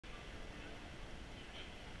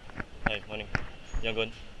Hi, morning.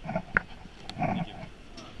 Yangon. Thank you.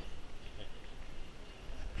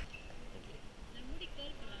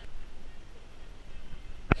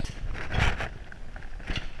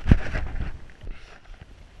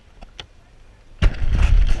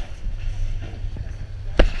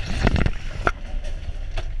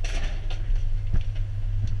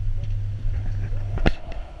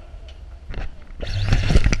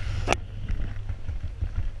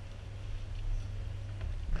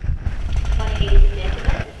 Morning, ladies and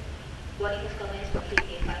gentlemen. Boarding has commenced from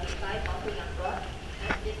PK 585 bound to Yangon.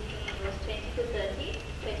 Next destination was 20 to 30.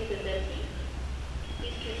 20 to 30.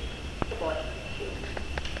 Please keep the boarding. Thank you.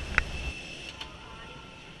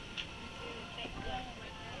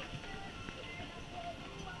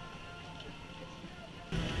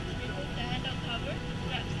 Remove the handle cover,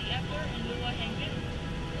 grab the upper and lower hand grip,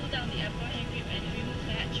 pull down the upper hand grip and remove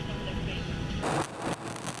the hatch from the frame.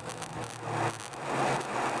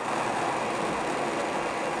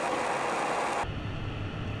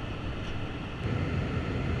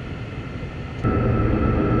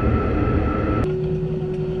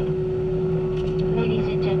 Ladies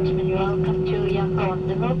and gentlemen, welcome to Yangon.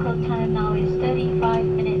 The local time now is 35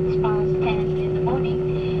 minutes past 10 in the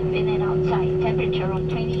morning. In and outside, temperature of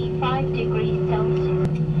 25 degrees Celsius.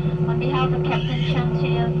 On behalf of Captain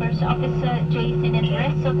Chancellor, First Officer Jason and the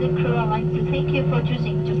rest of the crew, I'd like to thank you for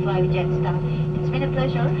choosing to fly with Jetstar. It's been a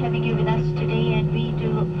pleasure having you with us today, and we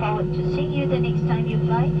do look forward to seeing you the next time you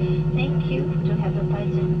fly. Thank you. To have a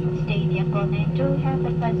pleasant stay in Yangon and do have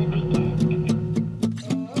a pleasant weekend.